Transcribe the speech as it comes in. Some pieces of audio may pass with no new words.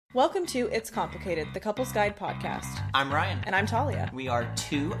Welcome to It's Complicated, the Couples Guide podcast. I'm Ryan. And I'm Talia. We are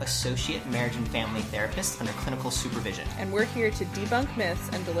two associate marriage and family therapists under clinical supervision. And we're here to debunk myths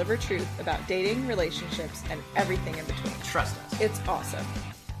and deliver truth about dating, relationships, and everything in between. Trust us. It's awesome.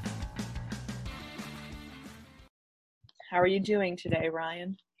 How are you doing today,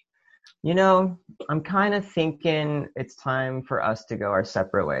 Ryan? You know, I'm kind of thinking it's time for us to go our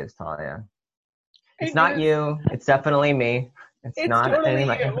separate ways, Talia. It's not you. It's definitely me. It's not totally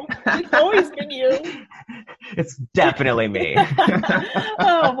you. It's always been you. It's definitely me.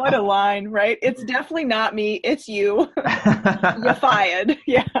 Oh, what a line, right? It's definitely not me. It's you. You're fired.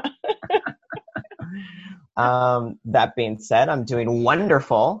 Yeah. That being said, I'm doing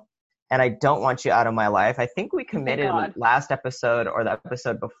wonderful, and I don't want you out of my life. I think we committed last episode or the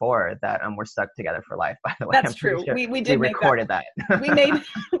episode before that we're stuck together for life, by the way. That's true. Sure we did we recorded that.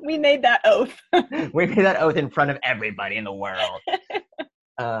 we made that oath. We made that oath in front of everybody in the world.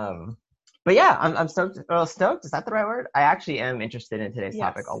 But yeah, I'm stoked. Well, stoked, is that the right word? I actually am interested in today's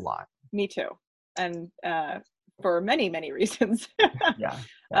topic a lot. Me too. And for many, many reasons. Yeah.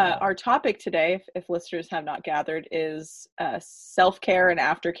 Our topic today, if listeners have not gathered, is self-care and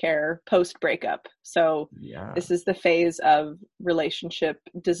aftercare post-breakup. So This is the phase of relationship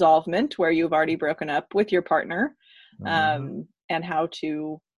dissolvement where you've already broken up with your partner, and how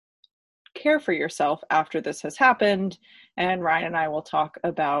to care for yourself after this has happened. And Ryan and I will talk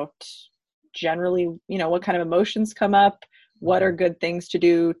about generally, what kind of emotions come up, what are good things to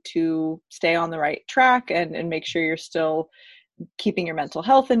do to stay on the right track and make sure you're still keeping your mental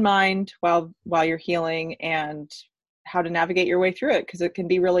health in mind while you're healing, and how to navigate your way through it, because it can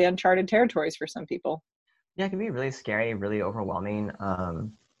be really uncharted territories for some people. Yeah, it can be really scary, really overwhelming,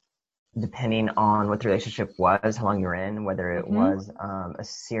 depending on what the relationship was, how long you were in, whether it was a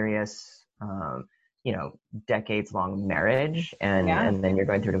serious, decades-long marriage, and then you're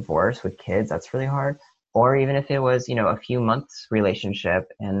going through divorce with kids. That's really hard. Or even if it was, a few months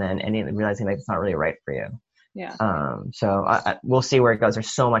relationship and then realizing like it's not really right for you. Yeah. So we'll see where it goes.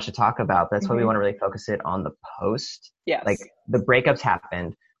 There's so much to talk about. But that's why we want to really focus it on the post. Yes. Like the breakups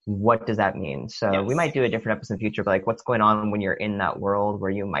happened. What does that mean? So we might do a different episode in the future, but like what's going on when you're in that world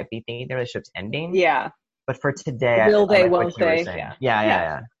where you might be thinking the relationship's ending. Yeah. But for today, will they, like won't they?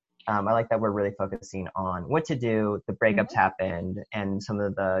 Yeah. I like that we're really focusing on what to do. The breakups happened and some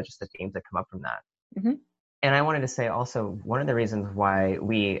of the themes that come up from that. Mm-hmm. And I wanted to say also, one of the reasons why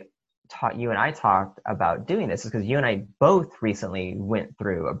you and I talked about doing this is because you and I both recently went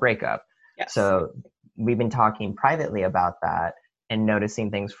through a breakup. Yes. So we've been talking privately about that and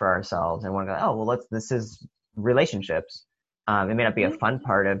noticing things for ourselves and want to go, this is relationships. It may not be a fun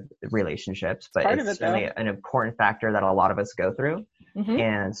part of relationships, but it's certainly an important factor that a lot of us go through. Mm-hmm.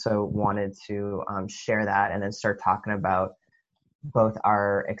 And so wanted to share that and then start talking about both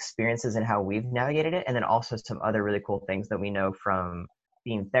our experiences and how we've navigated it, and then also some other really cool things that we know from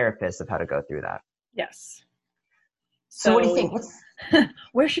being therapists of how to go through that. Yes. So what do you think?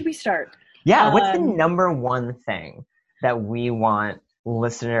 Where should we start? Yeah. What's the number one thing that we want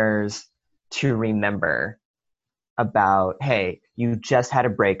listeners to remember about, hey, you just had a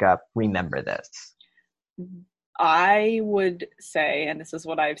breakup, remember this? I would say, and this is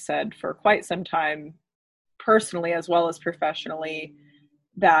what I've said for quite some time, personally as well as professionally,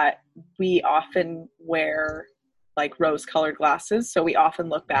 that we often wear like rose-colored glasses. So we often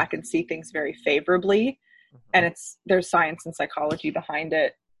look back and see things very favorably. And there's science and psychology behind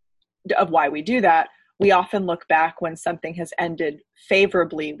it of why we do that. We often look back when something has ended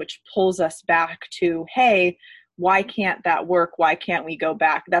favorably, which pulls us back to, hey, why can't that work? Why can't we go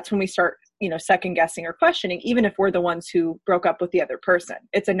back? That's when we start, second guessing or questioning, even if we're the ones who broke up with the other person.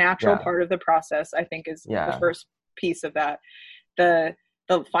 It's a natural part of the process, I think, is the first piece of that. The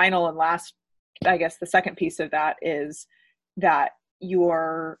final and last, I guess the second piece of that is that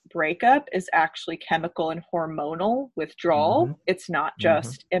your breakup is actually chemical and hormonal withdrawal. Mm-hmm. It's not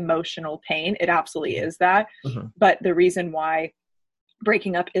just emotional pain. It absolutely is that. Mm-hmm. But the reason why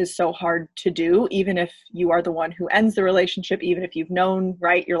breaking up is so hard to do, even if you are the one who ends the relationship, even if you've known,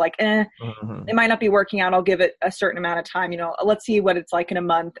 right, you're like, it might not be working out. I'll give it a certain amount of time, let's see what it's like in a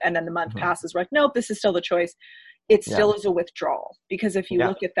month. And then the month passes. We're like, nope, this is still the choice. It still is a withdrawal, because if you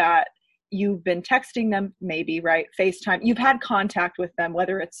look at that, you've been texting them, maybe, right? FaceTime, you've had contact with them,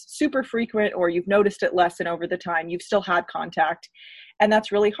 whether it's super frequent or you've noticed it lessen over the time, you've still had contact. And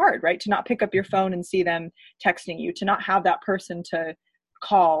that's really hard, right? To not pick up your phone and see them texting you, to not have that person to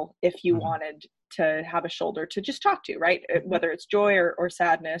call if you wanted to have a shoulder to just talk to, right? Whether it's joy or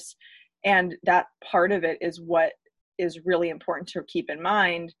sadness. And that part of it is what is really important to keep in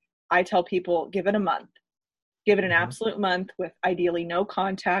mind. I tell people, give it a month. Give it an absolute month with ideally no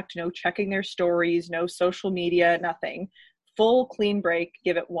contact, no checking their stories, no social media, nothing. Full clean break.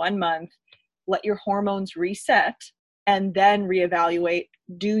 Give it 1 month. Let your hormones reset and then reevaluate.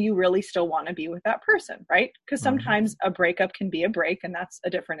 Do you really still want to be with that person, right? Because sometimes a breakup can be a break, and that's a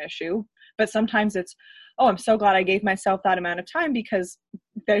different issue. But sometimes it's, oh, I'm so glad I gave myself that amount of time, because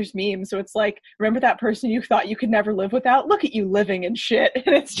there's memes. So it's like, remember that person you thought you could never live without? Look at you living in shit.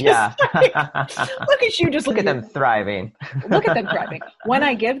 And it's just like, look at you, just look at them thriving. Look at them thriving. When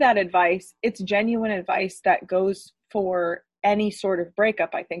I give that advice, it's genuine advice that goes for any sort of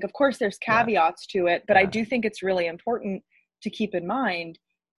breakup, I think. Of course, there's caveats to it, but I do think it's really important to keep in mind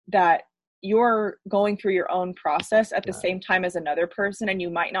that you're going through your own process at the same time as another person, and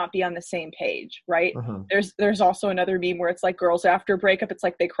you might not be on the same page, right? There's also another meme where it's like girls after a breakup, it's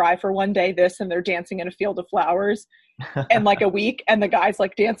like they cry for one day and they're dancing in a field of flowers and like a week, and the guy's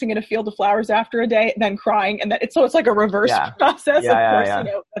like dancing in a field of flowers after a day and then crying, and so it's like a reverse process. Of course,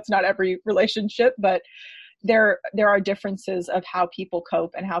 you know, that's not every relationship, but there are differences of how people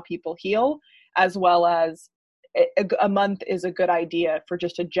cope and how people heal, as well as a month is a good idea for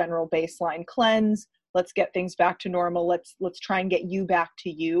just a general baseline cleanse. Let's get things back to normal. Let's try and get you back to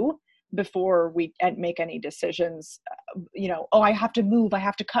you before we make any decisions. You know, oh, I have to move, I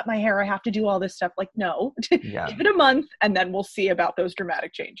have to cut my hair, I have to do all this stuff. Like, no, give it a month and then we'll see about those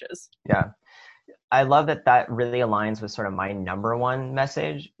dramatic changes. Yeah. I love that really aligns with sort of my number one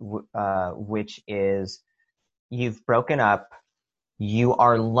message, which is, you've broken up, you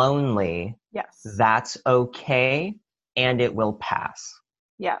are lonely. Yes. That's okay, and it will pass.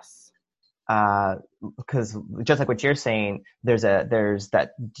 Yes. Because just like what you're saying, there's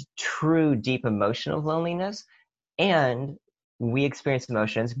that true deep emotion of loneliness, and we experience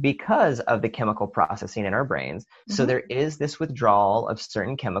emotions because of the chemical processing in our brains. So there is this withdrawal of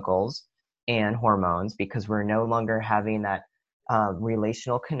certain chemicals and hormones because we're no longer having that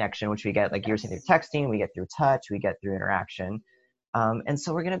relational connection, which we get, like you were saying, through texting, we get through touch, we get through interaction. And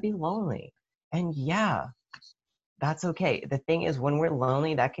so we're going to be lonely. And that's okay. The thing is, when we're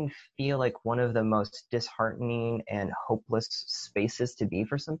lonely, that can feel like one of the most disheartening and hopeless spaces to be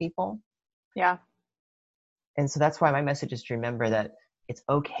for some people. Yeah. And so that's why my message is to remember that it's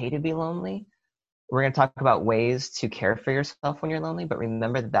okay to be lonely. We're going to talk about ways to care for yourself when you're lonely, but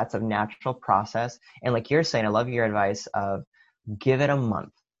remember that that's a natural process. And like you're saying, I love your advice of give it a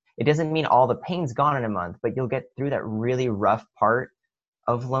month. It doesn't mean all the pain's gone in a month, but you'll get through that really rough part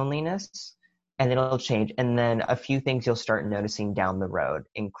of loneliness, and then it'll change. And then a few things you'll start noticing down the road,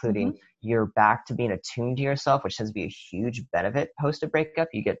 including you're back to being attuned to yourself, which tends to be a huge benefit post a breakup.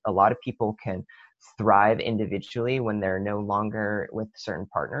 You get a lot of people can thrive individually when they're no longer with certain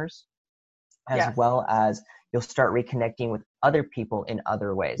partners, as well as you'll start reconnecting with other people in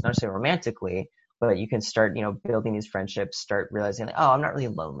other ways, not necessarily romantically, but you can start, building these friendships, start realizing, like, oh, I'm not really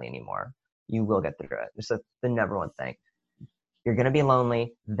lonely anymore. You will get through it. It's the number one thing. You're going to be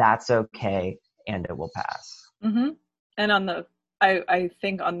lonely. That's okay. And it will pass. And I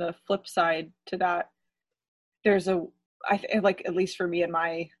think on the flip side to that, there's like, at least for me in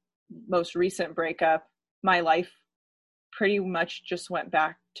my most recent breakup, my life pretty much just went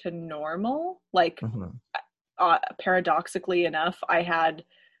back to normal. Like, paradoxically enough, I had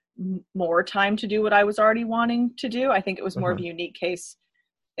more time to do what I was already wanting to do. I think it was more of a unique case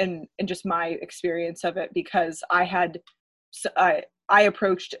in just my experience of it, because I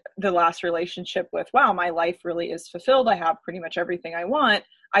approached the last relationship with, wow, my life really is fulfilled. I have pretty much everything I want.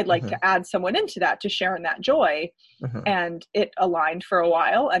 I'd like to add someone into that to share in that joy. And it aligned for a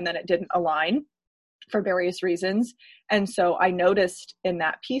while, and then it didn't align for various reasons. And so I noticed in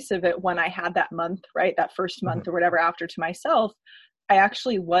that piece of it, when I had that month, right, that first month or whatever after to myself, I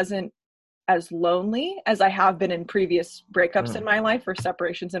actually wasn't as lonely as I have been in previous breakups in my life or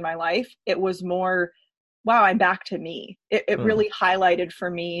separations in my life. It was more, wow, I'm back to me. It really highlighted for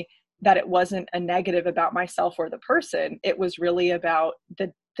me that it wasn't a negative about myself or the person. It was really about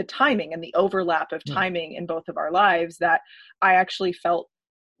the timing and the overlap of timing in both of our lives, that I actually felt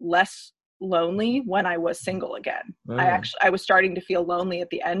less lonely when I was single again. I was starting to feel lonely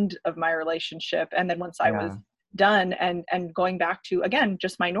at the end of my relationship. And then once I was done and going back to, again,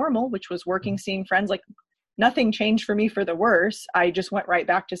 just my normal, which was working, seeing friends, like nothing changed for me for the worse. I just went right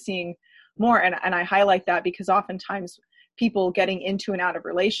back to seeing more. And I highlight that because oftentimes people getting into and out of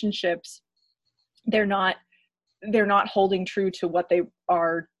relationships, they're not holding true to what they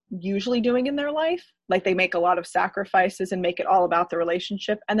are usually doing in their life. Like, they make a lot of sacrifices and make it all about the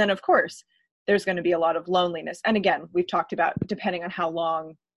relationship. And then of course there's going to be a lot of loneliness. And again, we've talked about, depending on how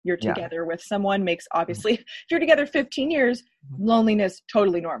long you're together with someone, makes, obviously, if you're together 15 years, loneliness,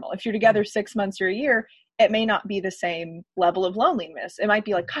 totally normal. If you're together 6 months or a year, it may not be the same level of loneliness. It might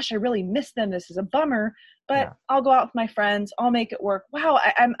be like, gosh, I really miss them. This is a bummer, but I'll go out with my friends. I'll make it work. Wow.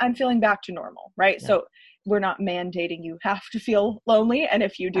 I'm feeling back to normal. Right. Yeah. So we're not mandating you have to feel lonely. And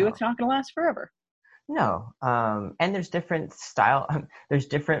if you do, it's not going to last forever. No. And there's different there's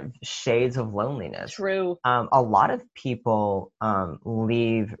different shades of loneliness. True. A lot of people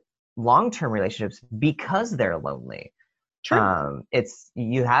leave long-term relationships because they're lonely. True.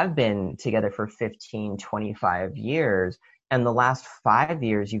 You have been together for 15, 25 years, and the last 5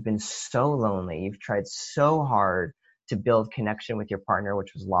 years you've been so lonely. You've tried so hard to build connection with your partner,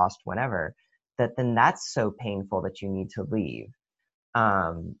 which was lost whenever, then that's so painful that you need to leave.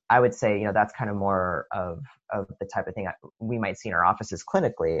 I would say, that's kind of more of the type of thing we might see in our offices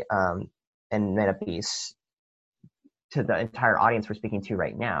clinically, and may not be to the entire audience we're speaking to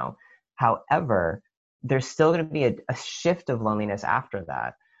right now. However, there's still going to be a shift of loneliness after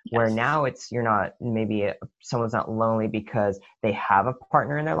that, where now someone's not lonely because they have a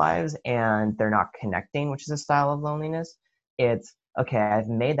partner in their lives and they're not connecting, which is a style of loneliness. It's, okay, I've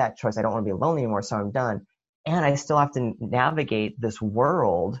made that choice. I don't want to be lonely anymore, so I'm done. And I still have to navigate this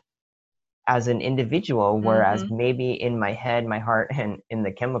world as an individual, whereas maybe in my head, my heart, and in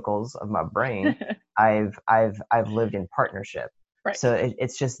the chemicals of my brain, I've lived in partnership. Right. So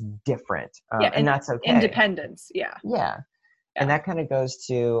it's just different. And that's okay. Independence. Yeah. And that kind of goes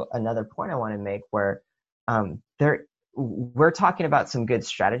to another point I want to make, where we're talking about some good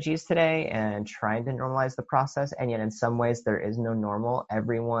strategies today and trying to normalize the process. And yet in some ways there is no normal.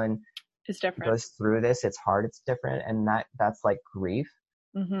 Everyone is different. Goes through this. It's hard. It's different. And that's like grief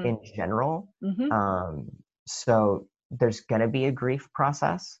in general. So there's going to be a grief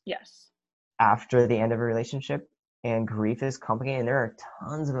process. Yes. After the end of a relationship, and grief is complicated. And there are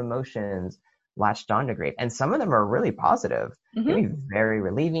tons of emotions latched onto grief. And some of them are really positive. It can be very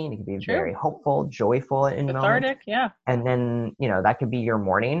relieving. It can be very hopeful, joyful in cathartic, moments. And then, that could be your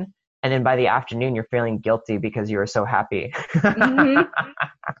morning. And then by the afternoon, you're feeling guilty because you were so happy.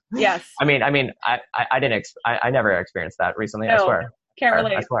 Yes. I never experienced that recently. No, I swear. Can't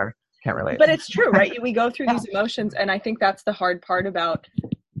relate. I swear. Can't relate. But it's true, right? We go through these emotions. And I think that's the hard part about,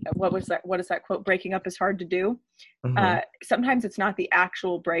 what is that quote? Breaking up is hard to do. Sometimes it's not the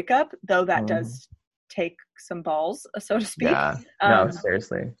actual breakup, though that does take some balls, so to speak. Yeah. No,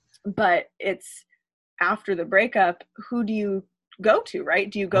 seriously. But it's after the breakup, who do you go to,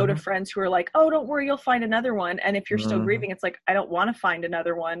 right? Do you go to friends who are like, oh, don't worry, you'll find another one? And if you're still grieving, it's like, I don't want to find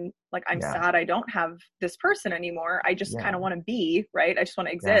another one. Like, I'm sad I don't have this person anymore. I just kind of want to be, right? I just want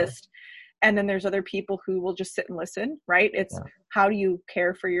to exist. And then there's other people who will just sit and listen, right? It's how do you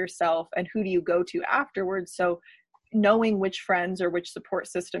care for yourself and who do you go to afterwards? So knowing which friends or which support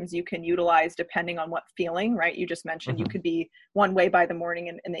systems you can utilize depending on what feeling, right? You just mentioned you could be one way by the morning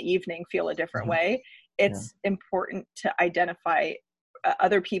and in the evening feel a different way. It's important to identify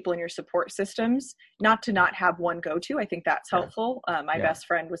other people in your support systems, not have one go-to. I think that's helpful. My best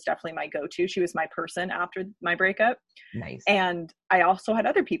friend was definitely my go-to. She was my person after my breakup. Nice. And I also had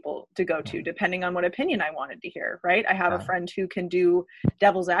other people to go to depending on what opinion I wanted to hear, right? I have a friend who can do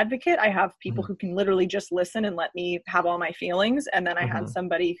devil's advocate. I have people who can literally just listen and let me have all my feelings. And then I had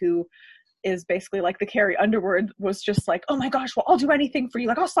somebody who is basically like the Carrie Underwood, was just like, oh my gosh, well, I'll do anything for you.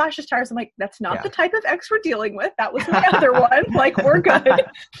 Like, I'll slash his tires. I'm like, that's not the type of ex we're dealing with. That was my other one. Like, we're good.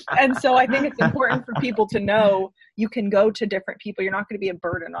 And so I think it's important for people to know you can go to different people. You're not going to be a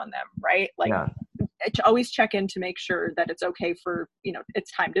burden on them, right? Like, always check in to make sure that it's okay for,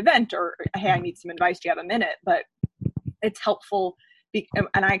 it's time to vent, or, hey, I need some advice. Do you have a minute? But it's helpful.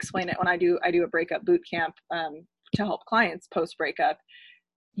 And I explain it when I do a breakup boot camp to help clients post breakup.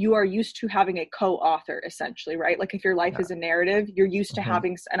 You are used to having a co-author, essentially, right? Like, if your life is a narrative, you're used to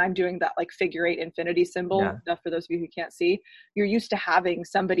having, and I'm doing that like figure 8 infinity symbol, for those of you who can't see, you're used to having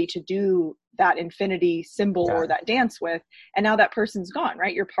somebody to do that infinity symbol or that dance with. And now that person's gone,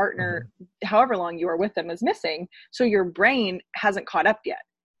 right? Your partner, however long you were with them, is missing. So your brain hasn't caught up yet.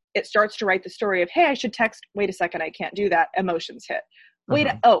 It starts to write the story of, hey, I should text. Wait a second, I can't do that. Emotions hit.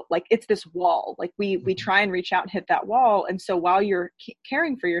 Like, it's this wall. Like, we try and reach out and hit that wall. And so while you're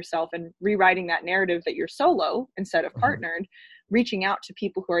caring for yourself and rewriting that narrative that you're solo instead of partnered, reaching out to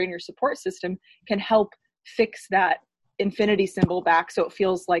people who are in your support system can help fix that infinity symbol back, so it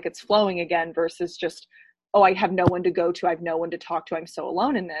feels like it's flowing again, versus just, oh, I have no one to go to. I have no one to talk to. I'm so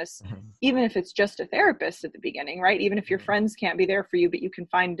alone in this. Even if it's just a therapist at the beginning, right? Even if your friends can't be there for you, but you can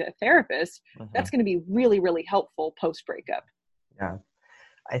find a therapist, that's going to be really, really helpful post breakup. Yeah.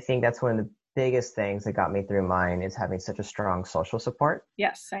 I think that's one of the biggest things that got me through mine, is having such a strong social support.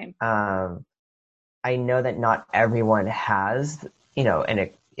 Yes, same. I know that not everyone has, an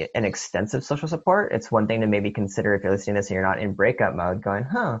an extensive social support. It's one thing to maybe consider if you're listening to this and you're not in breakup mode going,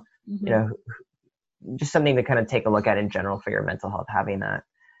 you know, just something to kind of take a look at in general for your mental health, having that.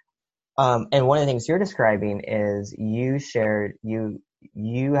 And one of the things you're describing is you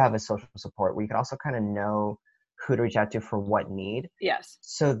have a social support where you can also kind of know who to reach out to for what need. Yes.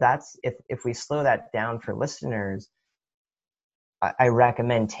 So that's, if we slow that down for listeners, I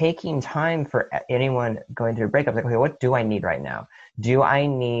recommend taking time for anyone going through a breakup. Like, okay, what do I need right now? Do I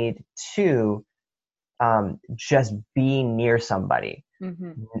need to just be near somebody?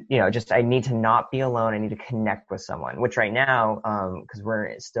 You know, just I need to not be alone. I need to connect with someone, which right now, because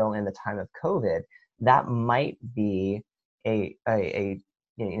we're still in the time of COVID, that might be a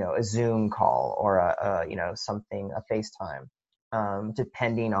you know, a Zoom call or a you know, something, a FaceTime,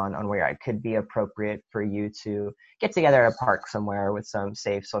 depending on where it could be appropriate for you to get together at a park somewhere with some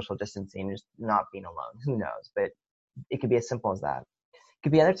safe social distancing, just not being alone. Who knows? But it could be as simple as that. It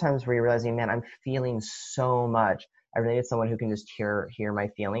could be other times where you're realizing, man, I'm feeling so much. I really need someone who can just hear my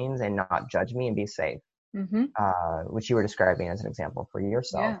feelings and not judge me and be safe, which you were describing as an example for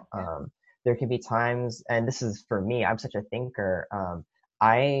yourself. There can be times, and this is for me, I'm such a thinker.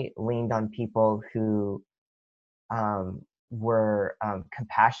 I leaned on people who were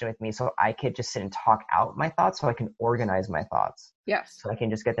compassionate with me, so I could just sit and talk out my thoughts, so I can organize my thoughts. Yes. So I can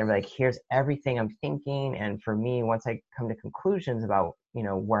just get there and be like, here's everything I'm thinking. And for me, once I come to conclusions about, you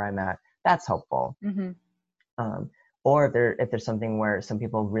know, where I'm at, that's helpful. Or if there's something where some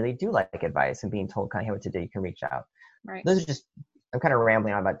people really do like advice and being told kind of, hey, what to do, you can reach out. Right. Those are just, I'm kind of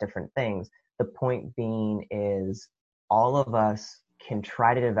rambling on about different things. The point being is all of us can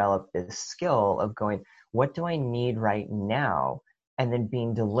try to develop this skill of going, what do I need right now? And then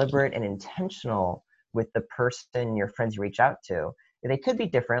being deliberate and intentional with the person, your friends you reach out to. They could be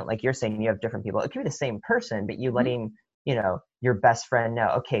different. Like you're saying, you have different people. It could be the same person, but you letting, you know, your best friend know,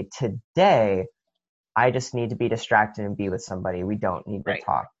 okay, today I just need to be distracted and be with somebody. We don't need to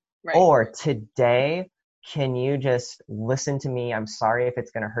talk. Or today, can you just listen to me? I'm sorry if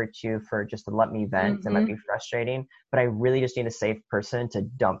it's going to hurt you for just to let me vent. It might be frustrating, but I really just need a safe person to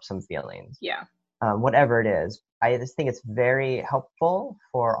dump some feelings. Yeah. Whatever it is. I just think it's very helpful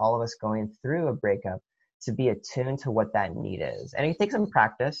for all of us going through a breakup to be attuned to what that need is. And it takes some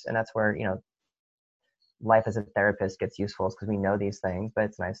practice, and that's where, you know, life as a therapist gets useful, because we know these things, but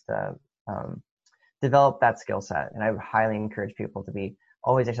it's nice to develop that skill set. And I would highly encourage people to be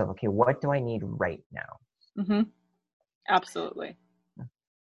always yourself, okay, what do I need right now? Absolutely.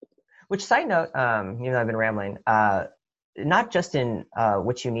 Which, side note, you know, I've been rambling, not just in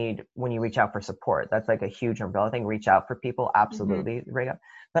what you need when you reach out for support. That's like a huge umbrella thing. Reach out for people, absolutely, break up.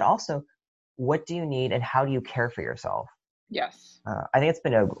 But also, what do you need and how do you care for yourself? Yes. I think it's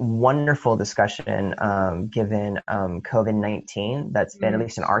been a wonderful discussion given COVID-19 that's been, at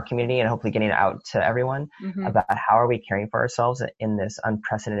least in our community, and hopefully getting it out to everyone about how are we caring for ourselves in this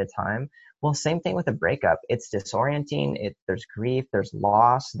unprecedented time. Well, same thing with a breakup. It's disorienting. There's grief, there's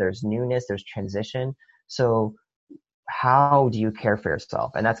loss, there's newness, there's transition. So how do you care for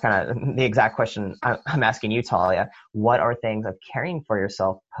yourself? And that's kind of the exact question I'm asking you, Talia. What are things of caring for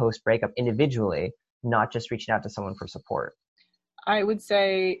yourself post-breakup individually, not just reaching out to someone for support? I would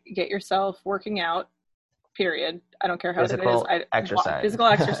say get yourself working out, period. I don't care how physical it is. Exercise. Physical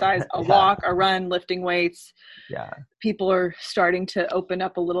exercise, a walk, a run, lifting weights. Yeah. People are starting to open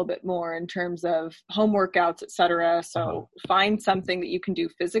up a little bit more in terms of home workouts, etc. So find something that you can do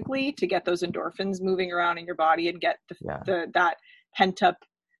physically to get those endorphins moving around in your body and get that pent up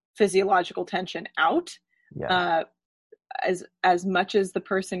physiological tension out. Yeah. As much as the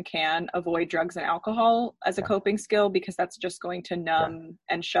person can, avoid drugs and alcohol as a coping skill, because that's just going to numb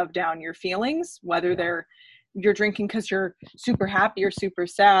and shove down your feelings, whether you're drinking because you're super happy or super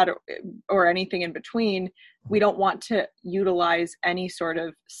sad or anything in between. We don't want to utilize any sort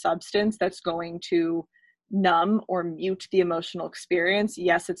of substance that's going to numb or mute the emotional experience.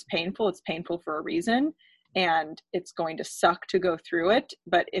 Yes, it's painful. It's painful for a reason, and it's going to suck to go through it,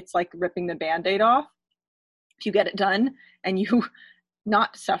 but it's like ripping the Band-Aid off. If you get it done and you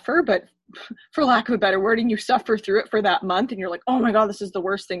not suffer, but for lack of a better wording, you suffer through it for that month and you're like, oh my God, this is the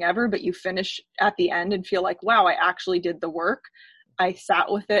worst thing ever. But you finish at the end and feel like, wow, I actually did the work. I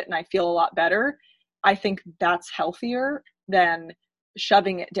sat with it and I feel a lot better. I think that's healthier than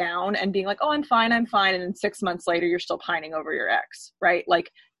shoving it down and being like, oh, I'm fine. And then 6 months later, you're still pining over your ex, right?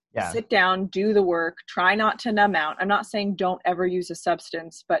 Like, sit down, do the work, try not to numb out. I'm not saying don't ever use a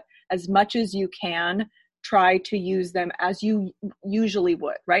substance, but as much as you can, try to use them as you usually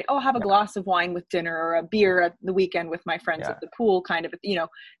would, right? Oh, have a glass of wine with dinner, or a beer at the weekend with my friends at the pool, kind of,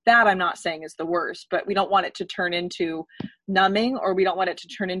 that I'm not saying is the worst, but we don't want it to turn into numbing, or we don't want it to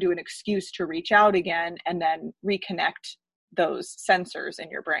turn into an excuse to reach out again and then reconnect those sensors in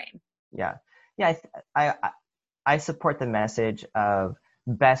your brain. Yeah. I support the message of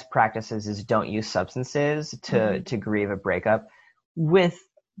best practices is don't use substances to grieve a breakup, with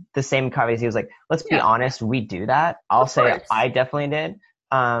the same caveat. He was like, let's be honest, we do that. I'll say I definitely did.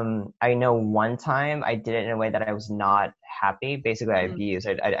 I know one time I did it in a way that I was not happy. Basically, I abused.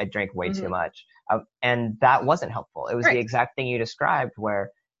 I drank way too much. And that wasn't helpful. It was the exact thing you described,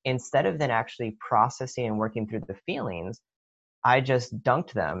 where instead of then actually processing and working through the feelings, I just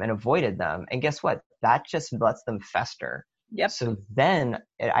dunked them and avoided them. And guess what? That just lets them fester. Yep. So then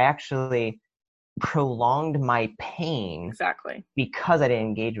I actually prolonged my pain. Exactly. Because I didn't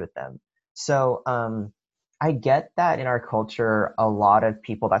engage with them. So I get that in our culture, a lot of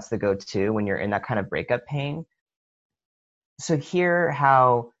people, that's the go-to when you're in that kind of breakup pain. So hear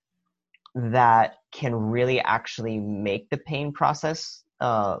how that can really actually make the pain process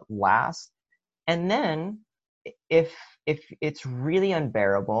last. And then if it's really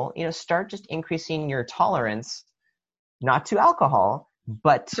unbearable, start just increasing your tolerance, not to alcohol,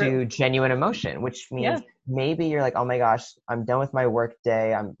 but to genuine emotion, which means maybe you're like, oh my gosh, I'm done with my work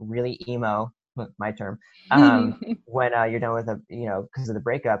day. I'm really emo, my term, when you're done with because of the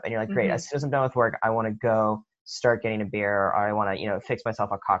breakup, and you're like, great, as soon as I'm done with work, I want to go start getting a beer, or I want to, fix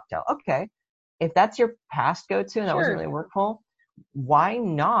myself a cocktail. Okay. If that's your past go-to and that wasn't really workful, why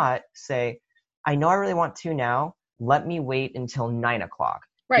not say, I know I really want to now, let me wait until 9 o'clock.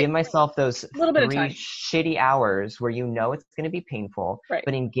 Give myself those 3 shitty hours where it's going to be painful,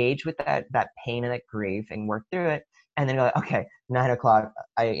 but engage with that pain and that grief and work through it. And then you're like, okay, 9 o'clock,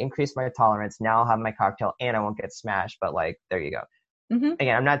 I increased my tolerance. Now I'll have my cocktail and I won't get smashed, but there you go.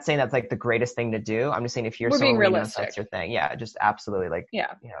 Again, I'm not saying that's the greatest thing to do. I'm just saying if you're being realistic, that's your thing. Yeah, just absolutely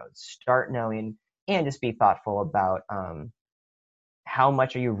start knowing, and just be thoughtful about how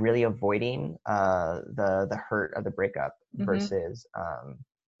much are you really avoiding the hurt of the breakup versus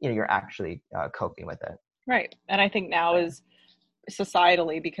you're actually coping with it. Right. And I think now is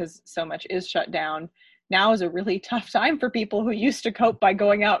societally, because so much is shut down, now is a really tough time for people who used to cope by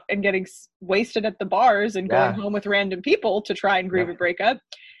going out and getting wasted at the bars and going home with random people to try and grieve a breakup.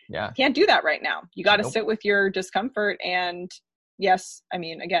 Yeah. Can't do that right now. You got to sit with your discomfort. And yes, I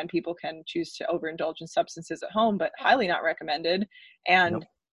mean, again, people can choose to overindulge in substances at home, but highly not recommended. And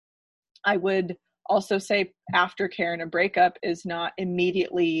I would also say aftercare in a breakup is not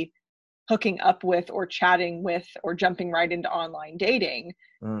immediately hooking up with or chatting with or jumping right into online dating.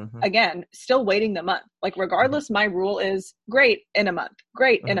 Again, still waiting the month. Regardless, my rule is great in a month.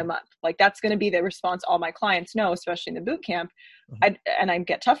 In a month. That's going to be the response all my clients know, especially in the boot camp. And I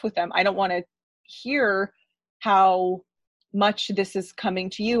get tough with them. I don't want to hear how much this is coming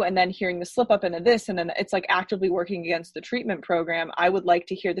to you and then hearing the slip up into this, and then it's actively working against the treatment program. I would like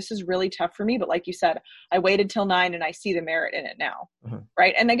to hear, this is really tough for me, but like you said, I waited till 9 and I see the merit in it now.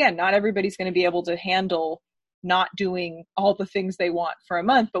 Right. And again, not everybody's going to be able to handle not doing all the things they want for a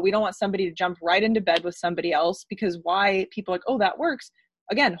month, but we don't want somebody to jump right into bed with somebody else, because why people are like, oh, that works.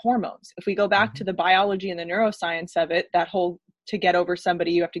 Again, hormones. If we go back to the biology and the neuroscience of it, that whole, to get over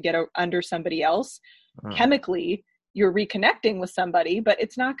somebody, you have to get under somebody else. Chemically, you're reconnecting with somebody, but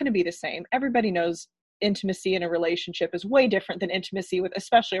it's not going to be the same. Everybody knows intimacy in a relationship is way different than intimacy with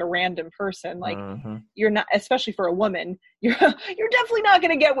especially a random person. You're not, especially for a woman, you're definitely not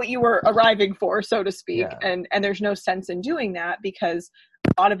going to get what you were arriving for, so to speak. And there's no sense in doing that, because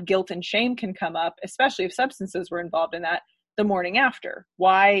a lot of guilt and shame can come up, especially if substances were involved in that, the morning after.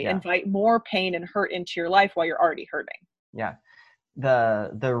 Why invite more pain and hurt into your life while you're already hurting? Yeah.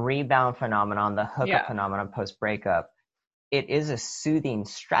 The rebound phenomenon, the hookup phenomenon post breakup, it is a soothing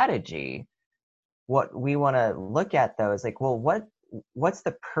strategy. What we want to look at though is what's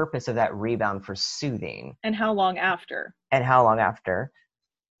the purpose of that rebound for soothing, and how long after?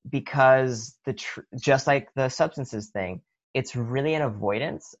 Because just like the substances thing, it's really an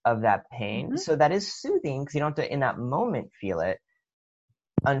avoidance of that pain. So that is soothing because you don't have to in that moment feel it.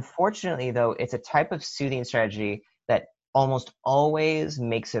 Unfortunately though, it's a type of soothing strategy that almost always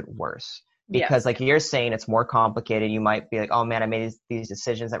makes it worse, because like you're saying, it's more complicated. You might be like, oh man, I made these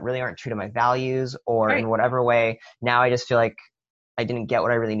decisions that really aren't true to my values, or in whatever way, now I just feel like I didn't get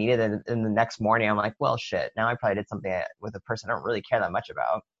what I really needed. And the next morning I'm like, well, shit, now I probably did something with a person I don't really care that much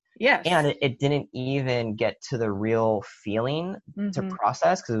about. Yes. And it didn't even get to the real feeling to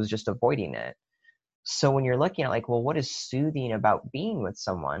process, because it was just avoiding it. So when you're looking at well, what is soothing about being with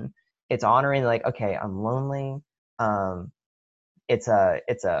someone? it's honoring like, okay, I'm lonely. It's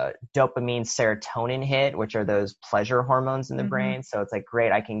a dopamine serotonin hit, which are those pleasure hormones in the brain. So it's like,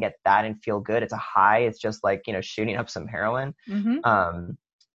 great, I can get that and feel good. It's a high. It's just like, shooting up some heroin.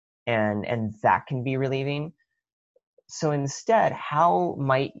 And that can be relieving. So instead, how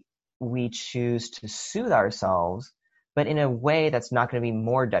might we choose to soothe ourselves, but in a way that's not going to be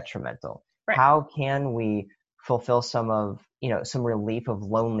more detrimental? Right. How can we fulfill some relief of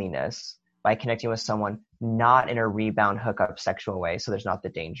loneliness by connecting with someone, not in a rebound hookup sexual way, so there's not the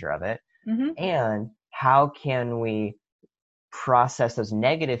danger of it? And how can we process those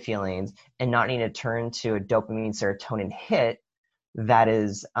negative feelings and not need to turn to a dopamine serotonin hit that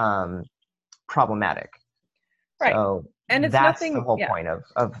is problematic? Right. So and it's that's nothing, the whole point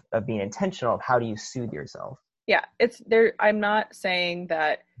of being intentional of how do you soothe yourself. Yeah, it's there. I'm not saying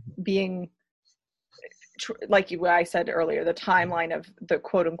that being like I said earlier, the timeline of the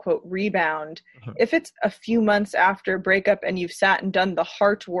quote unquote rebound, if it's a few months after breakup and you've sat and done the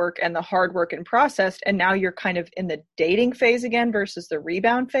hard work and processed, and now you're kind of in the dating phase again versus the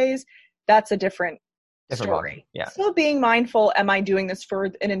rebound phase, that's a different story. Yeah. Still being mindful, am I doing this for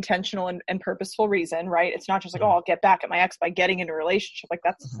an intentional and purposeful reason, right? It's not just like, I'll get back at my ex by getting into a relationship. Like,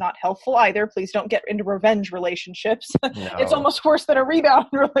 that's not helpful either. Please don't get into revenge relationships. No. It's almost worse than a rebound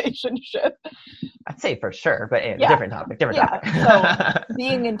relationship. I'd say for sure, but different topic. So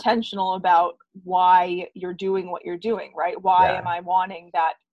being intentional about why you're doing what you're doing, right? Why am I wanting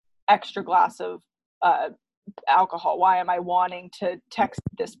that extra glass of alcohol? Why am I wanting to text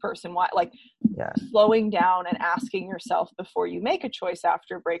this person? Why, slowing down and asking yourself before you make a choice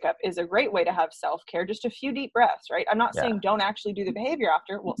after a breakup is a great way to have self-care. Just a few deep breaths, right? I'm not saying don't actually do the behavior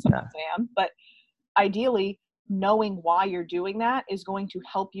after. Well, sometimes I am, but ideally knowing why you're doing that is going to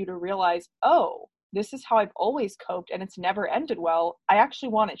help you to realize, oh, this is how I've always coped and it's never ended well. I actually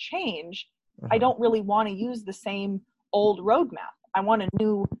want to change. I don't really want to use the same old roadmap. I want a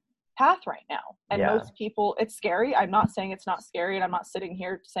new path right now. And most people, it's scary. I'm not saying it's not scary, and I'm not sitting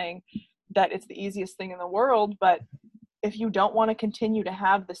here saying that it's the easiest thing in the world, but if you don't want to continue to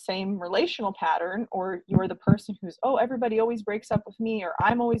have the same relational pattern, or you're the person who's, everybody always breaks up with me, or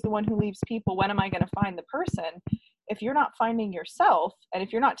I'm always the one who leaves people, when am I going to find the person? If you're not finding yourself, and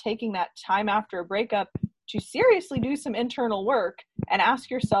if you're not taking that time after a breakup to seriously do some internal work and ask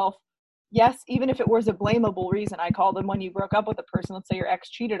yourself, yes, even if it was a blamable reason, I call them when you broke up with a person, let's say your ex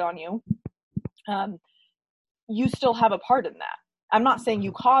cheated on you, you still have a part in that. I'm not saying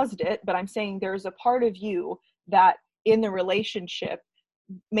you caused it, but I'm saying there's a part of you that in the relationship,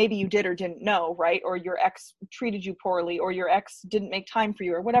 maybe you did or didn't know, right? Or your ex treated you poorly, or your ex didn't make time for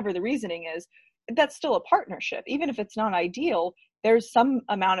you, or whatever the reasoning is. That's still a partnership. Even if it's not ideal, there's some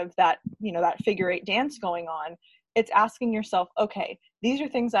amount of that, that figure eight dance going on. It's asking yourself, okay, these are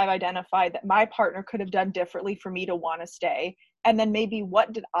things I've identified that my partner could have done differently for me to want to stay. And then maybe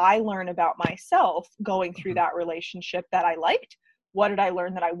what did I learn about myself going through that relationship that I liked? What did I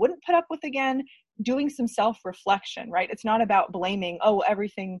learn that I wouldn't put up with again? Doing some self-reflection, right? It's not about blaming,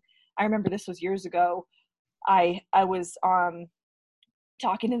 everything. I remember this was years ago. I was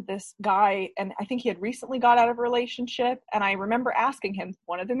talking to this guy, and I think he had recently got out of a relationship. And I remember asking him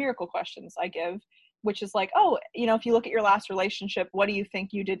one of the miracle questions I give, which is like, if you look at your last relationship, what do you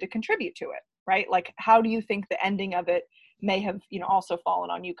think you did to contribute to it? Right? Like, how do you think the ending of it may have, also fallen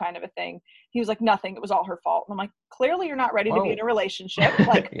on you, kind of a thing? He was like, nothing. It was all her fault. And I'm like, clearly you're not ready to be in a relationship,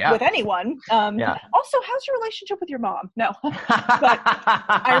 like with anyone. Also, how's your relationship with your mom? No. But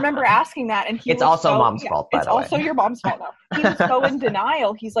I remember asking that, and it's also mom's fault, by the way. It's also your mom's fault. No, he was so in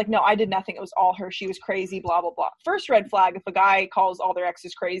denial. He's like, no, I did nothing. It was all her. She was crazy, blah, blah, blah. First red flag, if a guy calls all their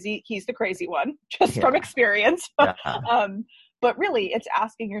exes crazy, he's the crazy one, just from experience. But really, it's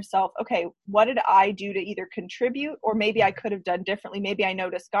asking yourself, okay, what did I do to either contribute, or maybe I could have done differently? Maybe I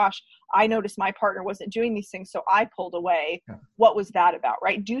noticed my partner wasn't doing these things, so I pulled away. What was that about,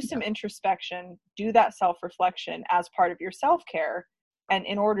 right? Do some introspection, do that self-reflection as part of your self-care. And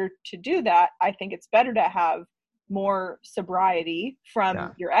in order to do that, I think it's better to have more sobriety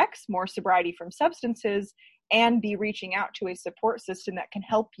from your ex, more sobriety from substances, and be reaching out to a support system that can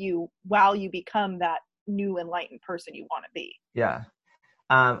help you while you become that new enlightened person you want to be.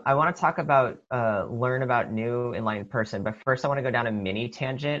 I want to talk about learn about new enlightened person, but first I want to go down a mini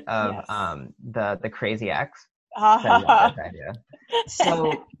tangent of the crazy ex.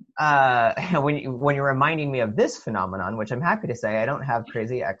 So when you're reminding me of this phenomenon, which I'm happy to say I don't have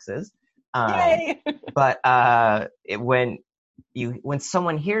crazy exes, but when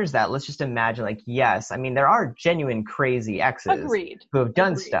someone hears that, let's just imagine, like, yes, I mean, there are genuine crazy exes who have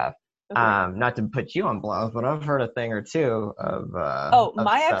done stuff. Not to put you on blast, but I've heard a thing or two of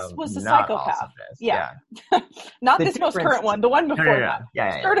my ex some was a not psychopath. awesomeness. Yeah. Not The this most current one, the one no, before no. that.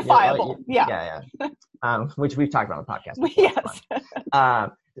 Yeah. Certifiable. Yeah. Which we've talked about on the podcast before. Yes.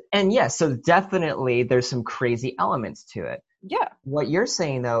 And yes, so definitely there's some crazy elements to it. Yeah. What you're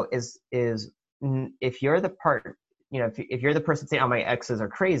saying though is if you're the part, if you're the person saying, "Oh, my exes are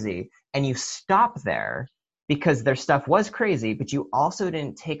crazy," and you stop there because their stuff was crazy, but you also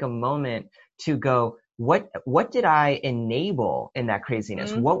didn't take a moment to go, what did I enable in that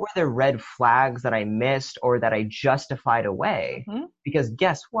craziness? Mm-hmm. What were the red flags that I missed or that I justified away? Mm-hmm. Because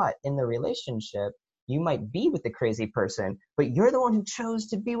guess what? In the relationship, you might be with the crazy person, but you're the one who chose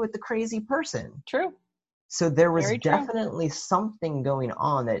to be with the crazy person. True. So there was Very definitely something going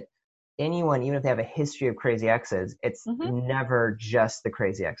on that anyone, even if they have a history of crazy exes, it's never just the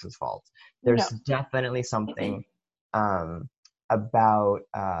crazy ex's fault. There's definitely something about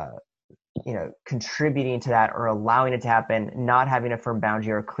contributing to that or allowing it to happen, not having a firm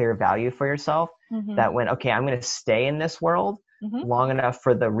boundary or a clear value for yourself, that when, okay, I'm going to stay in this world long enough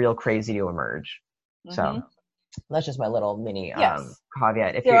for the real crazy to emerge. So that's just my little mini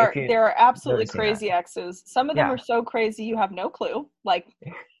caveat. If there are absolutely crazy exes. Some of them are so crazy you have no clue. Like,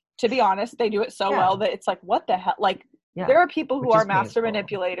 to be honest, they do it so well that it's like, what the hell? Like, there are people who are master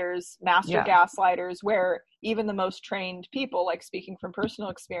manipulators, master gaslighters, where even the most trained people, like speaking from personal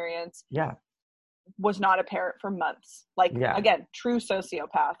experience, was not a parent for months. Like, again, true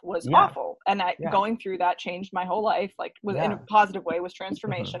sociopath, was awful. And going through that changed my whole life, like in a positive way, was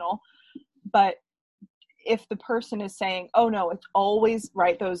transformational. But if the person is saying, oh no, it's always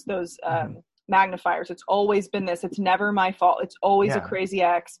right, those magnifiers, it's always been this, it's never my fault, it's always a crazy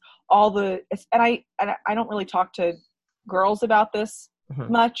ex, and I don't really talk to girls about this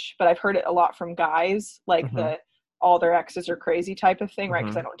much, but I've heard it a lot from guys, like all their exes are crazy type of thing, right?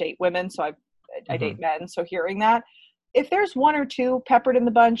 Because I don't date women, so I date men. So hearing that, if there's one or two peppered in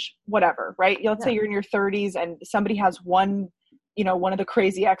the bunch, whatever, right? Let's say you're in your 30s and somebody has one of the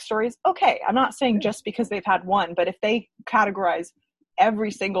crazy ex stories. Okay, I'm not saying just because they've had one, but if they categorize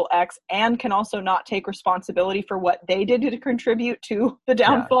every single ex and can also not take responsibility for what they did to contribute to the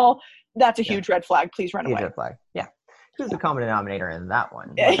downfall, that's a huge red flag. Please run away. Huge red flag. Yeah. Who's the common denominator in that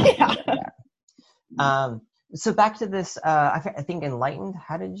one? So back to this, I think enlightened.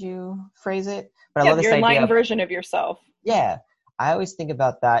 How did you phrase it? But I love this your idea enlightened version of yourself. Yeah. I always think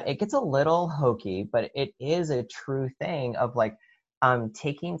about that. It gets a little hokey, but it is a true thing of like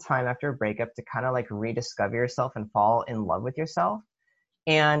taking time after a breakup to kind of like rediscover yourself and fall in love with yourself.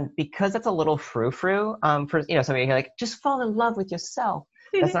 And because that's a little frou-frou, for somebody like, just fall in love with yourself.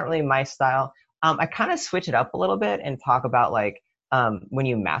 That's not really my style. I kind of switch it up a little bit and talk about like when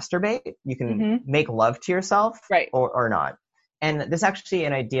you masturbate, you can make love to yourself, right, or not. And this is actually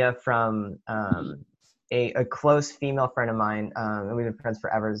an idea from a close female friend of mine, and we've been friends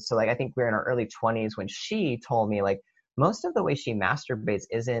forever. So like I think we were in our early 20s when she told me like most of the way she masturbates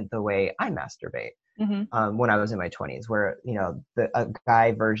isn't the way I masturbate. When I was in my 20s, where a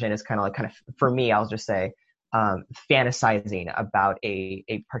guy version is kind of for me, I'll just say fantasizing about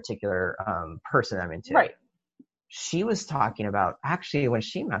a particular person I'm into. Right. She was talking about actually when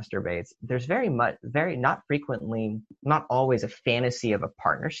she masturbates, there's very not frequently, not always a fantasy of a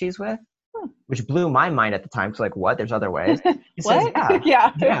partner she's with, which blew my mind at the time. So like, what? There's other ways. She says,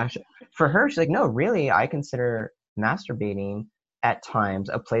 yeah. For her, she's like, no, really, I consider masturbating at times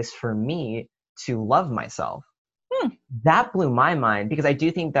a place for me to love myself. That blew my mind because I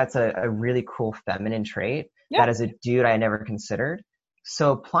do think that's a really cool feminine trait that as a dude I never considered.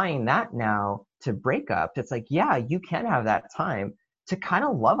 So applying that now to breakup, it's like, yeah, you can have that time to kind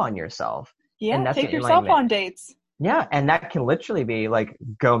of love on yourself. Yeah, and take yourself on dates. Yeah, and that can literally be like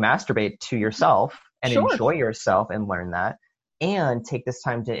go masturbate to yourself and enjoy yourself and learn that, and take this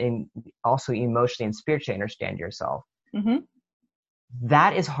time to also emotionally and spiritually understand yourself.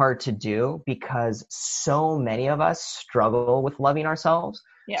 That is hard to do because so many of us struggle with loving ourselves.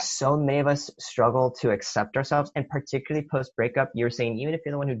 So many of us struggle to accept ourselves, and particularly post breakup, you're saying even if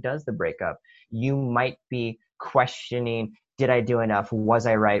you're the one who does the breakup, you might be questioning, did I do enough? Was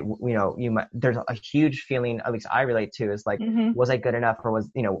I right? There's a huge feeling, at least I relate to, is like, was I good enough, or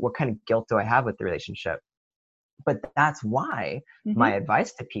what kind of guilt do I have with the relationship? But that's why my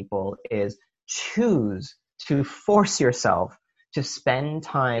advice to people is choose to force yourself to spend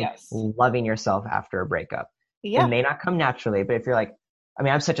time loving yourself after a breakup. It may not come naturally, but if you're like,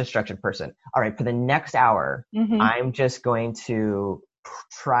 I'm such a structured person. All right, for the next hour, I'm just going to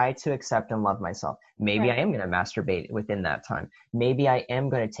try to accept and love myself. Maybe I am going to masturbate within that time. Maybe I am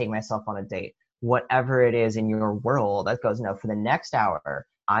going to take myself on a date. Whatever it is in your world that goes, no, for the next hour,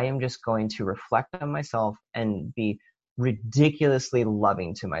 I am just going to reflect on myself and be ridiculously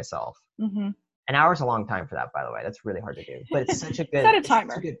loving to myself. Mm-hmm. An hour is a long time for that, by the way. That's really hard to do, but it's such a good, Set a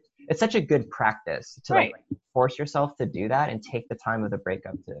timer. It's such a good practice to Right. like force yourself to do that and take the time of the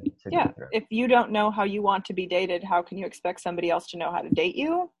breakup to yeah. go through. If you don't know how you want to be dated, how can you expect somebody else to know how to date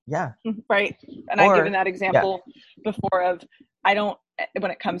you? Yeah. Right. And I've given that example before of,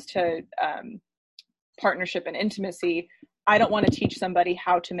 when it comes to partnership and intimacy, I don't want to teach somebody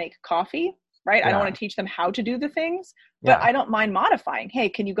how to make coffee, right? I don't want to teach them how to do the things, but I don't mind modifying. Hey,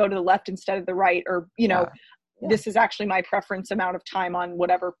 can you go to the left instead of the right? Or, this is actually my preference amount of time on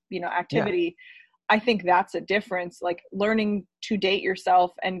whatever, activity. I think that's a difference, like learning to date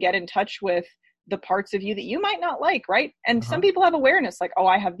yourself and get in touch with the parts of you that you might not like, right? And some people have awareness, like, oh,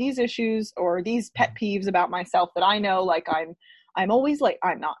 I have these issues or these pet peeves about myself that I know, like I'm always late.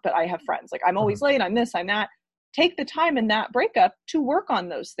 I'm not, but I have friends, like I'm always late, I'm this, I'm that. Take the time in that breakup to work on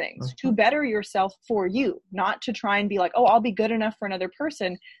those things, to better yourself for you, not to try and be like, oh, I'll be good enough for another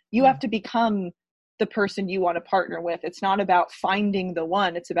person. You have to become the person you want to partner with. It's not about finding the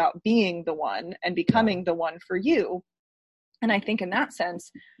one, it's about being the one and becoming the one for you. And I think in that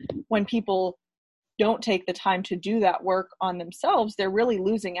sense, when people don't take the time to do that work on themselves, they're really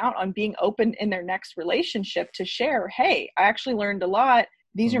losing out on being open in their next relationship to share, hey, I actually learned a lot.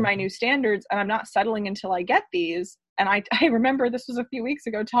 These are my new standards and I'm not settling until I get these. And I remember this was a few weeks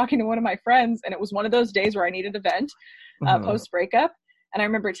ago talking to one of my friends, and it was one of those days where I needed a vent post breakup. And I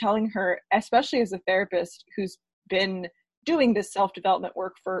remember telling her, especially as a therapist who's been doing this self-development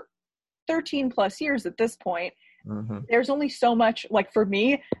work for 13 plus years at this point, there's only so much, like for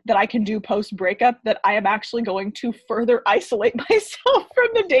me, that I can do post breakup that I am actually going to further isolate myself from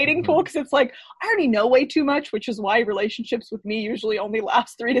the dating pool, because it's like I already know way too much, which is why relationships with me usually only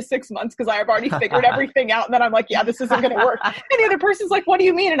last 3 to 6 months, because I've already figured everything out, and then I'm like, yeah, this isn't going to work. And the other person's like, what do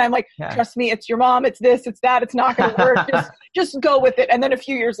you mean? And I'm like, trust me, it's your mom, it's this, it's that, it's not going to work. Just go with it. And then a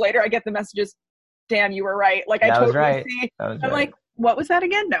few years later, I get the messages, damn, you were right. Like I totally see. I'm like, what was that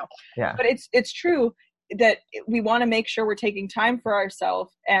again? No. Yeah. But it's true that we want to make sure we're taking time for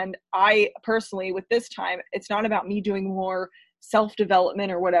ourselves. And I personally, with this time, it's not about me doing more self-development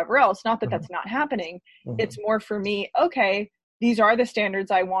or whatever else. Not that that's not happening. It's more for me, okay, these are the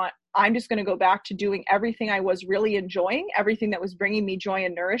standards I want. I'm just going to go back to doing everything I was really enjoying, everything that was bringing me joy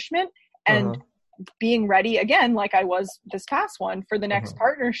and nourishment, and being ready again, like I was this past one, for the next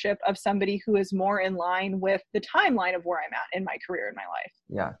partnership of somebody who is more in line with the timeline of where I'm at in my career, in my life.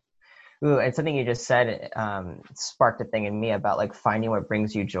 Yeah. Ooh, and something you just said sparked a thing in me about like finding what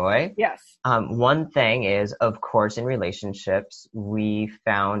brings you joy. Yes. One thing is, of course, in relationships, we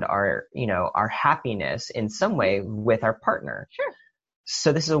found our happiness in some way with our partner. Sure.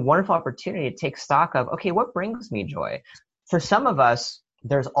 So this is a wonderful opportunity to take stock of, okay, what brings me joy? For some of us,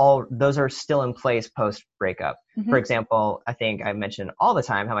 those are still in place post breakup. For example, I think I mention all the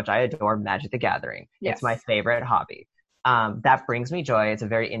time how much I adore Magic the Gathering. Yes. It's my favorite hobby. That brings me joy. It's a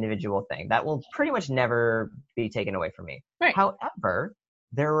very individual thing that will pretty much never be taken away from me. Right. However,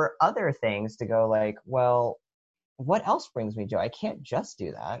 there were other things to go like, well, what else brings me joy? I can't just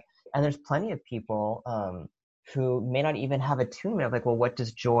do that. And there's plenty of people who may not even have attunement of like, well, what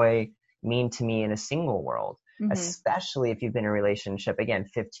does joy mean to me in a single world? Especially if you've been in a relationship, again,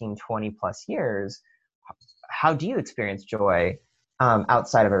 15, 20 plus years. How do you experience joy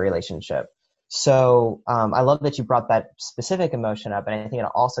outside of a relationship? So I love that you brought that specific emotion up. And I think it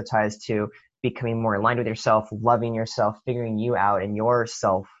also ties to becoming more aligned with yourself, loving yourself, figuring you out, and your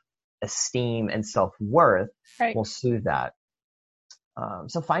self-esteem and self-worth will soothe that.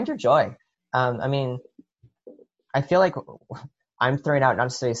 So find your joy. I mean, I feel like I'm throwing out not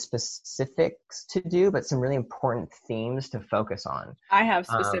necessarily specifics to do, but some really important themes to focus on. I have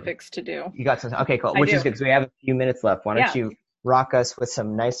specifics to do. You got some? Okay, cool. Which is good because we have a few minutes left. Why don't you rock us with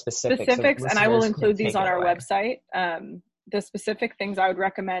some nice specifics, and I will include these on our website. The specific things I would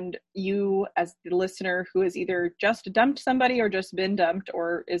recommend you as the listener who has either just dumped somebody or just been dumped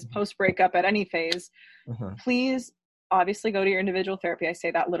or is post breakup at any phase, please obviously go to your individual therapy. I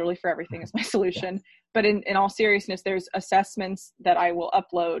say that literally for everything is my solution. But in all seriousness, there's assessments that I will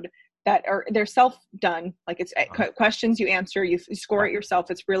upload that they're self-done. Like it's questions you answer, you score it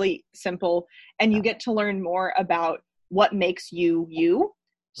yourself. It's really simple. And you get to learn more about what makes you you.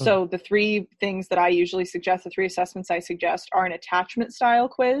 So the 3 things that I usually suggest, the 3 assessments I suggest, are an attachment style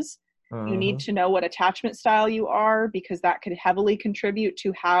quiz. You need to know what attachment style you are, because that could heavily contribute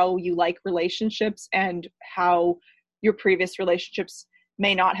to how you like relationships and how your previous relationships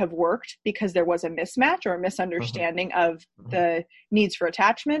may not have worked because there was a mismatch or a misunderstanding of the needs for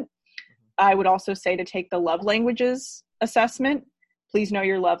attachment. I would also say to take the love languages assessment. please know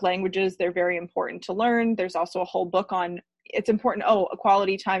your love languages. They're very important to learn. There's also a whole book on, it's important,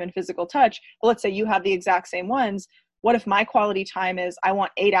 quality time and physical touch. Well, let's say you have the exact same ones. What if my quality time is I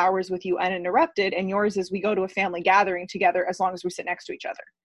want 8 hours with you uninterrupted, and yours is we go to a family gathering together as long as we sit next to each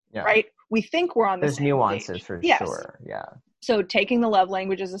other, right? We think we're on the same nuances page. for sure. Yeah. So taking the love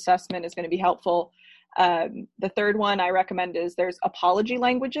languages assessment is going to be helpful. The third one I recommend is there's apology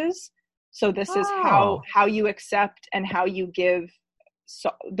languages. So this is how you accept and how you give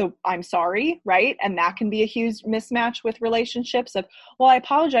I'm sorry, right? And that can be a huge mismatch with relationships of, well, I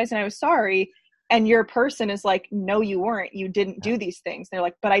apologize and I was sorry. And your person is like, no, you weren't. You didn't do these things. They're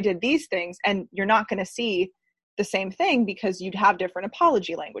like, but I did these things. And you're not going to see the same thing because you'd have different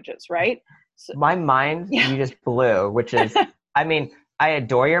apology languages, right? So, my mind, you just blew, which is, I mean, I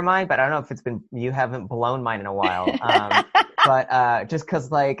adore your mind, but I don't know if you haven't blown mine in a while. But just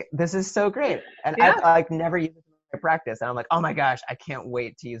because, like, this is so great. And I've like never used it in my practice. And I'm like, oh my gosh, I can't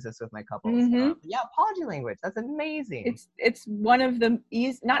wait to use this with my couples. Apology language. That's amazing. It's one of the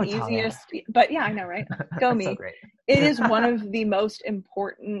not easiest, but I know, right? Go me. So great. It is one of the most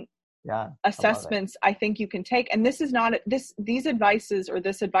important assessments I think you can take. And this is not this advice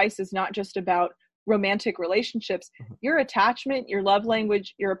is not just about romantic relationships. Your attachment, your love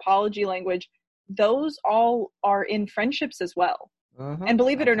language, your apology language, those all are in friendships as well. And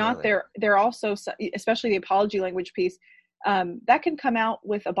believe it or not, they're also, especially the apology language piece, that can come out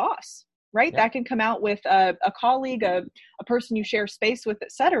with a boss, right? That can come out with a colleague, a person you share space with,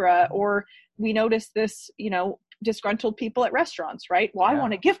 etc. Or we notice this, disgruntled people at restaurants, right? Well, I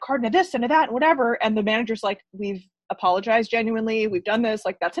want a gift card to this and to that and whatever. And the manager's like, we've apologized genuinely. We've done this.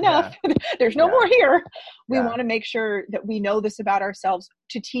 Like, that's enough. There's no more here. We want to make sure that we know this about ourselves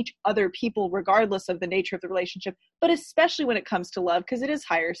to teach other people, regardless of the nature of the relationship, but especially when it comes to love, because it is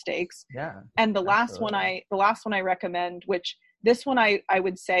higher stakes. And the last one I recommend, which this one I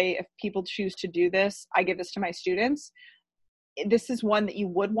would say if people choose to do this, I give this to my students. This is one that you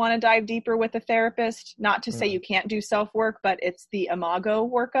would want to dive deeper with a therapist, not to say you can't do self-work, but it's the Imago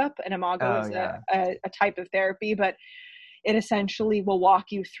workup. And Imago is a type of therapy, but it essentially will walk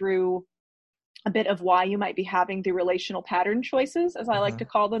you through a bit of why you might be having the relational pattern choices, as I like to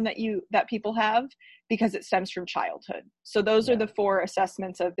call them, that people have, because it stems from childhood. So those are the 4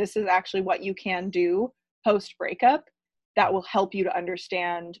 assessments of this is actually what you can do post breakup that will help you to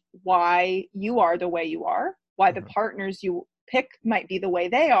understand why you are the way you are, why the partners you pick might be the way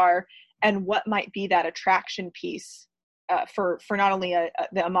they are, and what might be that attraction piece for not only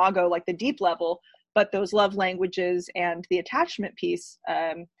the Imago, like the deep level, but those love languages and the attachment piece.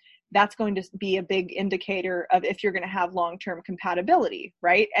 That's going to be a big indicator of if you're going to have long-term compatibility,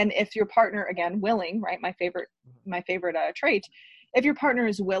 right? And if your partner, again, willing, right? My favorite trait, if your partner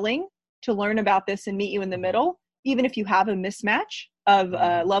is willing to learn about this and meet you in the middle, even if you have a mismatch of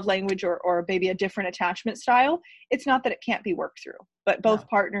love language or maybe a different attachment style, it's not that it can't be worked through. But both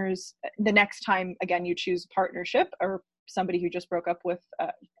partners, the next time, again, you choose partnership or somebody who just broke up with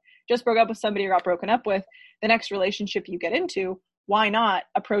somebody or got broken up with, the next relationship you get into, why not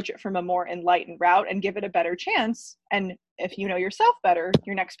approach it from a more enlightened route and give it a better chance? And if you know yourself better,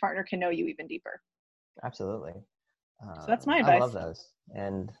 your next partner can know you even deeper. Absolutely. So that's my advice. I love those.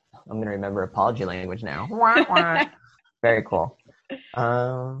 And I'm going to remember apology language now. Very cool.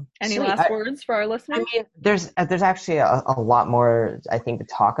 Any last words for our listeners? I mean, there's actually a lot more, I think, to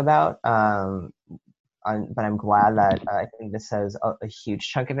talk about. But I'm glad that I think this has a huge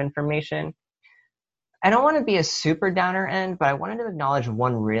chunk of information. I don't want to be a super downer end, but I wanted to acknowledge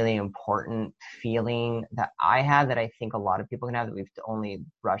one really important feeling that I have that I think a lot of people can have that we've only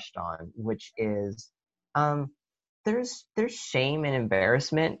brushed on, which is there's shame and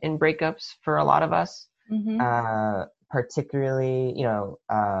embarrassment in breakups for a lot of us. Particularly,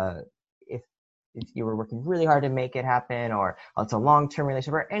 if you were working really hard to make it happen, or it's a long-term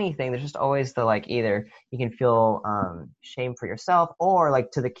relationship or anything, there's just always the, like, either you can feel shame for yourself or,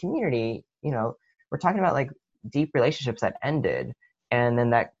 like, to the community, we're talking about, like, deep relationships that ended, and then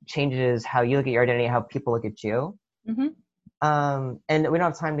that changes how you look at your identity, how people look at you. And we don't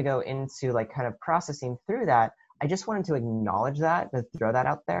have time to go into, like, kind of processing through that. I just wanted to acknowledge that, to throw that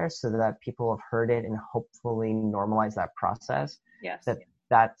out there so that people have heard it and hopefully normalize that process. Yes.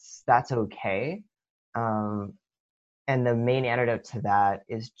 That's okay. And the main antidote to that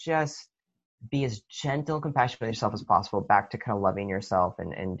is just be as gentle and compassionate with yourself as possible, back to kind of loving yourself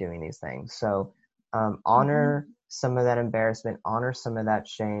and doing these things. So honor some of that embarrassment, honor some of that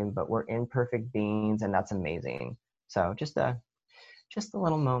shame, but we're imperfect beings, and that's amazing. So just a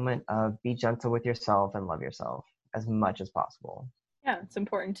little moment of be gentle with yourself and love yourself as much as possible. Yeah, it's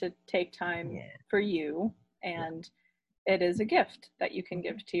important to take time for you and it is a gift that you can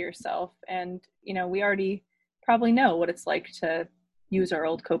give to yourself. And, you know, we already probably know what it's like to use our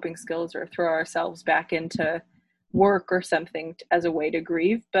old coping skills or throw ourselves back into work or something as a way to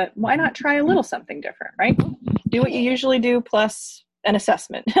grieve, but why not try a little something different, right? Do what you usually do plus an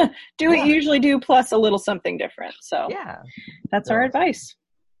assessment. Do what you usually do plus a little something different. So that's our advice.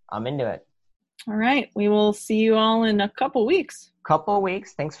 I'm into it. All right. We will see you all in a couple weeks.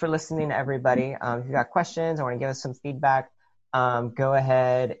 Thanks for listening, everybody. If you got questions or want to give us some feedback, go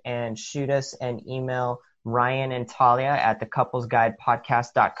ahead and shoot us an email, Ryan and Talia at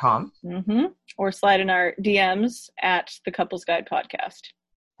thecouplesguidepodcast.com. Mm-hmm. Or slide in our DMs at the Couples Guide Podcast.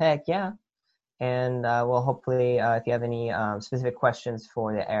 Heck yeah. And we'll hopefully, if you have any specific questions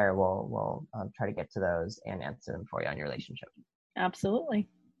for the air, we'll try to get to those and answer them for you on your relationship. Absolutely.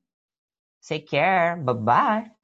 Take care. Bye-bye.